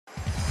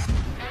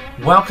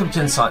Welcome to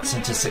Insights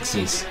into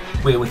Success,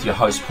 where with your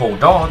host Paul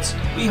Dodds,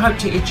 we hope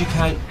to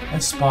educate,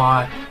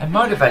 inspire and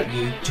motivate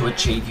you to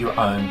achieve your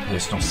own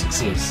personal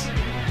success.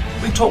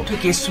 We talk to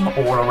guests from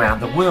all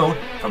around the world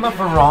from a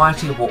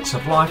variety of walks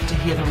of life to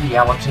hear the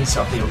realities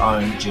of their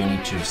own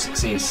journey to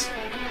success.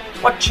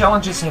 What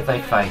challenges have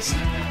they faced?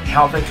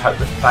 How have they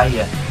coped with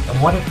failure?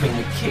 And what have been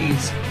the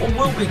keys or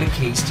will be the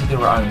keys to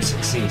their own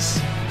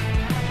success?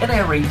 In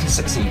our Read to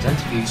Succeed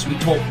interviews, we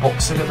talk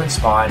books that have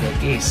inspired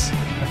our guests,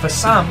 and for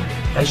some,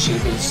 they share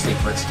their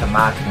secrets to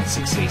marketing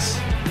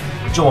success.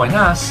 Join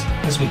us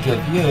as we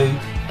give you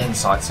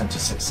insights into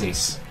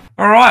success.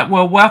 All right,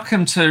 well,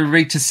 welcome to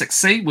Read to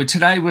Succeed. We're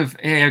today with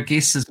our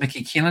guest is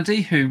Mickey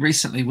Kennedy, who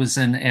recently was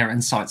in our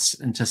Insights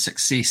into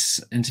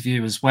Success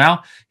interview as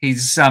well.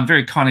 He's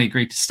very kindly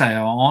agreed to stay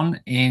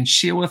on and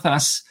share with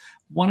us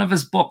one of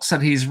his books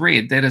that he's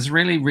read that has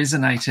really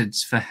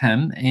resonated for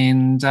him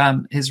and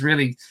has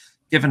really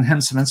given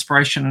him some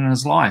inspiration in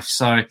his life.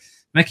 So,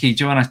 Mickey,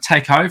 do you want to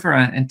take over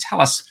and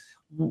tell us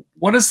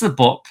what is the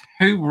book,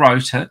 who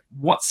wrote it,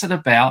 what's it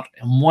about,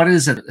 and what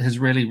is it that has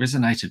really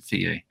resonated for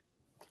you?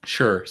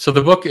 Sure. So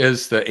the book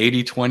is the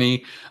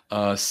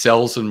 80-20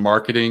 Sales and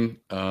Marketing.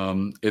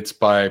 It's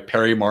by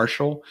Perry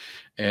Marshall.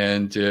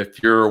 And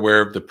if you're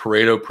aware of the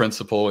Pareto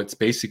principle, it's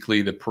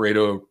basically the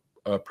Pareto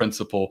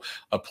principle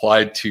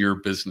applied to your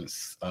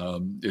business.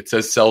 It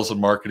says sales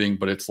and marketing,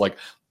 but it's like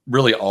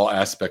really all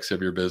aspects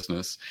of your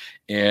business.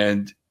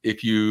 And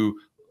if you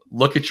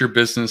look at your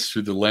business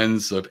through the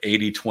lens of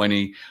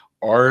 80-20,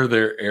 are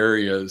there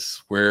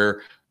areas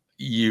where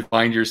you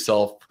find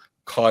yourself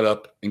caught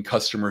up in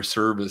customer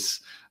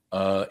service?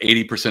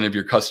 80% of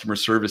your customer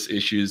service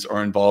issues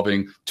are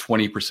involving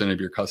 20% of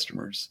your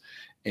customers.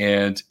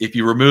 And if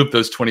you remove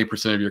those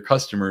 20% of your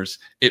customers,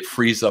 it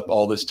frees up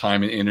all this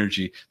time and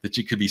energy that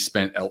you could be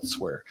spent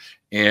elsewhere.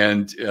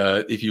 And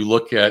if you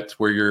look at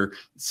where you're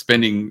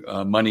spending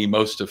money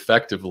most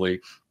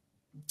effectively,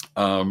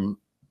 are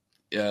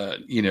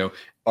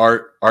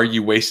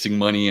you wasting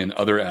money in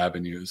other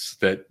avenues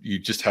that you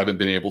just haven't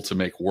been able to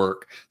make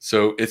work?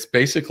 So it's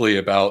basically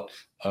about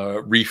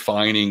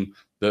refining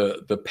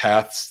the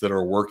paths that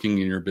are working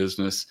in your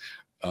business,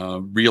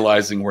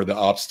 realizing where the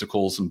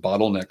obstacles and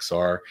bottlenecks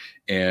are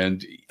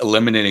and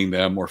eliminating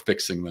them or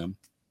fixing them.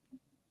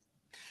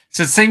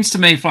 So it seems to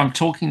me, if I'm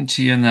talking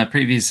to you in the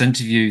previous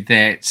interview,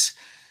 that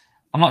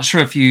I'm not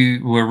sure if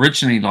you were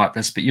originally like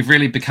this, but you've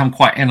really become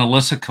quite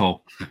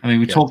analytical. I mean,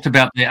 we talked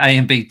about the A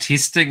and B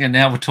testing, and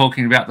now we're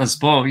talking about this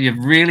book. You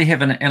really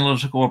have an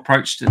analytical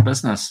approach to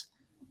business.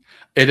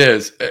 It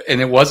is, and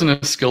it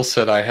wasn't a skill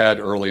set I had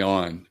early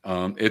on.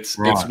 It's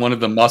one of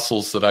the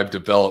muscles that I've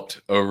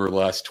developed over the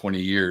last 20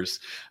 years,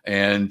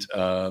 and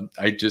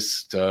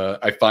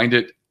I find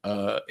it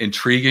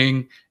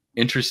intriguing,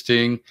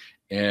 interesting,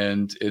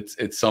 and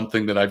it's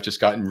something that I've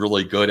just gotten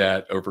really good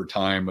at over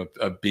time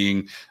of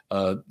being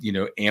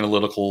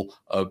analytical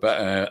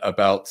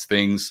about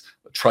things,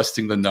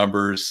 trusting the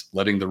numbers,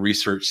 letting the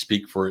research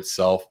speak for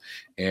itself,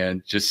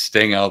 and just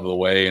staying out of the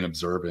way and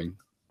observing.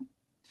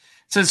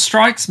 So it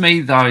strikes me,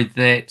 though,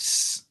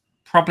 that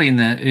probably in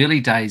the early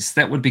days,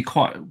 that would be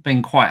quite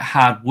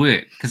hard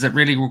work because it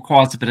really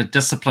requires a bit of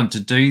discipline to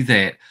do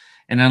that.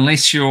 And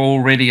unless you're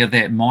already of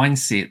that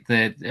mindset,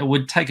 that it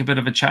would take a bit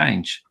of a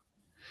change.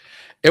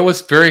 It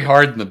was very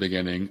hard in the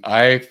beginning.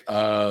 I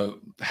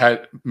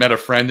had met a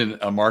friend in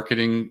a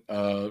marketing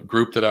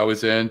group that I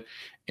was in,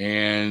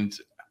 and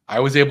I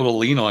was able to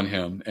lean on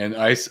him. And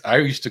I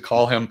used to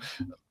call him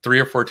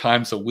 3 or 4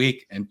 times a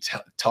week and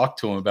talk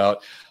to him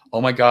about, oh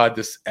my God,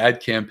 this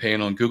ad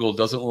campaign on Google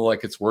doesn't look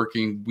like it's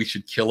working. We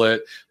should kill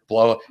it,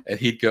 blah. And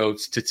he'd go,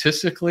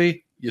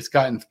 statistically, it's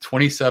gotten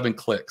 27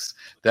 clicks.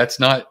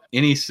 That's not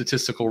any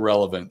statistical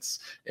relevance.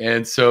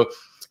 And so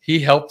he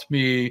helped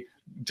me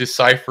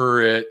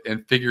decipher it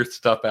and figure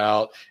stuff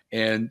out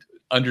and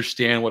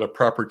understand what a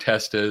proper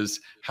test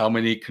is, how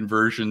many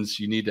conversions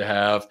you need to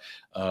have,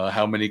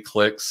 how many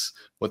clicks,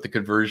 what the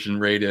conversion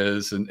rate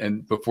is,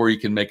 and before you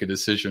can make a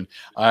decision.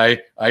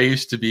 I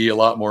used to be a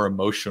lot more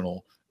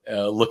emotional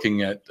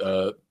looking at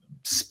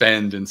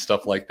spend and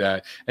stuff like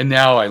that. And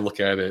now I look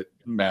at it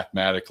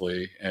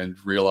mathematically and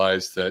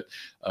realize that,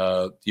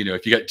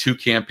 if you got 2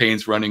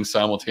 campaigns running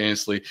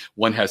simultaneously,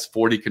 one has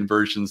 40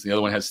 conversions, the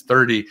other one has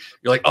 30,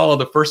 you're like, oh,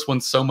 the first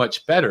one's so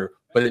much better,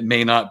 but it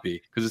may not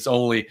be because it's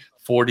only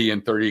 40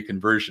 and 30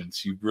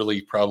 conversions. You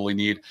really probably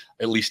need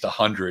at least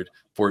 100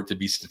 for it to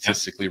be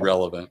statistically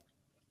relevant.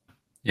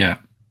 Yeah.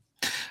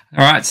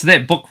 All right. So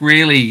that book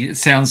really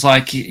sounds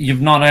like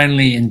you've not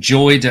only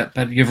enjoyed it,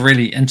 but you've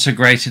really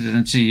integrated it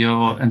into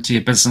your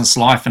business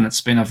life, and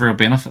it's been a real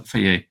benefit for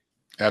you.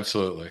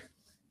 Absolutely.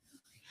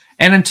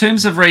 And in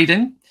terms of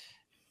reading,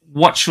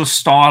 what's your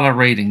style of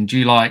reading? Do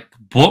you like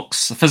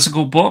books, a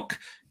physical book,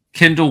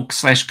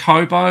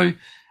 Kindle/Kobo,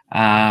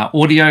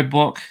 audio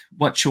book?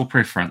 What's your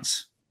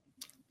preference?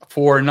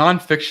 For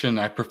nonfiction,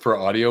 I prefer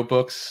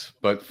audiobooks,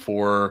 but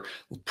for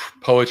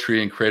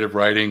poetry and creative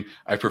writing,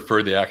 I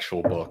prefer the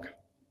actual book.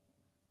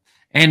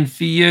 And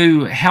for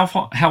you, how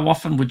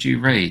often would you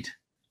read?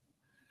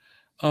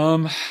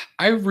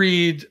 I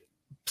read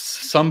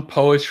some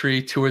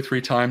poetry 2 or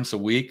 3 times a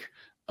week.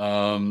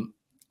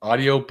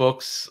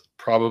 Audiobooks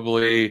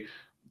probably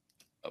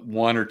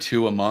 1 or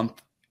 2 a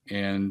month.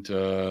 And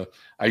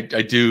I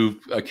do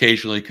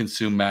occasionally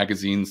consume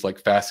magazines like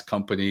Fast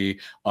Company,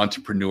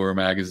 Entrepreneur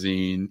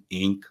Magazine,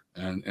 Inc.,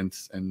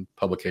 and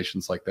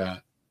publications like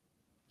that.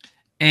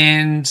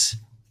 And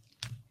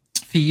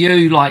for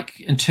you, like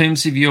in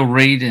terms of your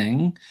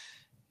reading,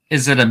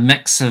 is it a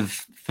mix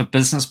of for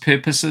business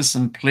purposes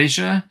and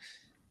pleasure?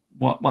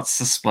 What's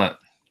the split?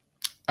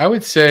 I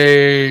would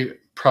say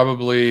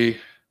probably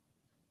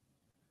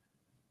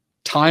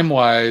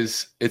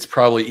time-wise, it's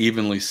probably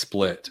evenly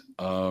split.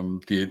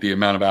 The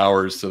amount of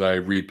hours that I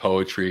read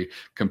poetry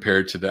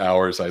compared to the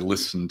hours I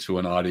listen to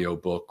an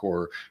audiobook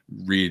or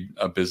read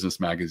a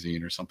business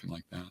magazine or something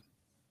like that.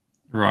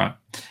 Right.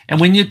 And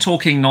when you're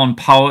talking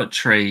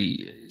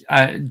non-poetry,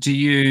 do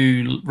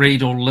you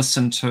read or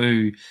listen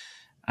to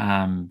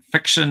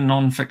fiction,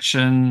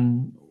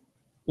 non-fiction,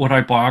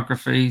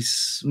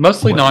 autobiographies?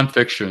 Mostly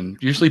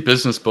nonfiction, usually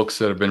business books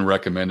that have been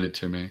recommended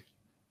to me.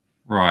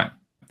 Right.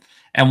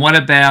 And what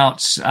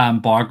about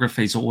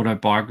biographies or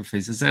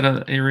autobiographies? Is that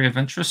an area of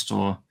interest,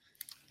 or?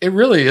 It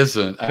really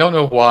isn't. I don't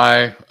know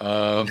why,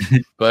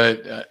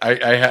 but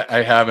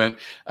I haven't.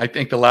 I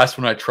think the last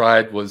one I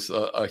tried was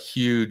a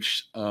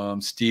huge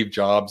Steve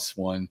Jobs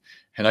one,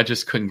 and I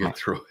just couldn't get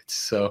through it.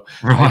 So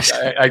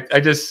right.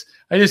 I just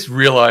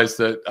realized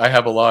that I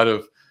have a lot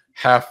of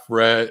half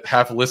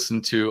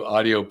listened to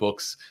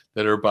audiobooks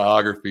that are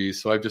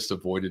biographies, so I've just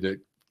avoided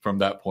it from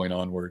that point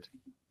onward.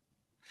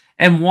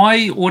 And why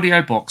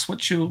audiobooks? What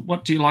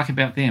do you like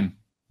about them?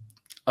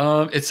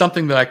 It's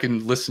something that I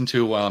can listen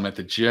to while I'm at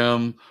the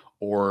gym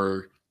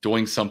or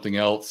doing something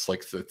else,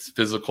 like it's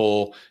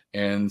physical.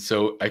 And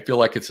so I feel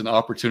like it's an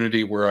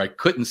opportunity where I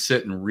couldn't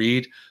sit and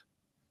read,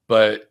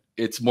 but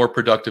it's more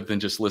productive than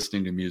just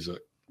listening to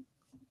music.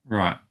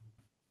 Right.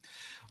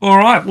 All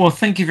right. Well,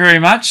 thank you very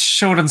much.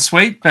 Short and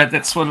sweet, but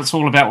that's what it's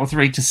all about with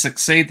Read to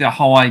Succeed. The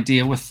whole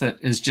idea with it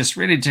is just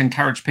really to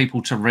encourage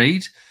people to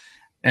read.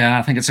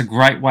 I think it's a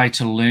great way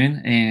to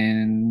learn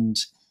and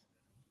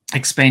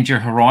expand your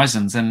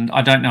horizons. And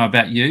I don't know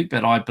about you,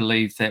 but I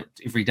believe that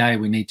every day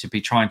we need to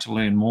be trying to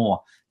learn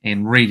more.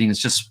 And reading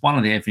is just one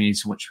of the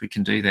avenues in which we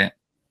can do that.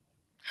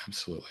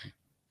 Absolutely.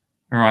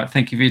 All right.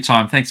 Thank you for your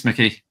time. Thanks,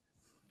 Mickey.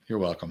 You're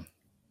welcome.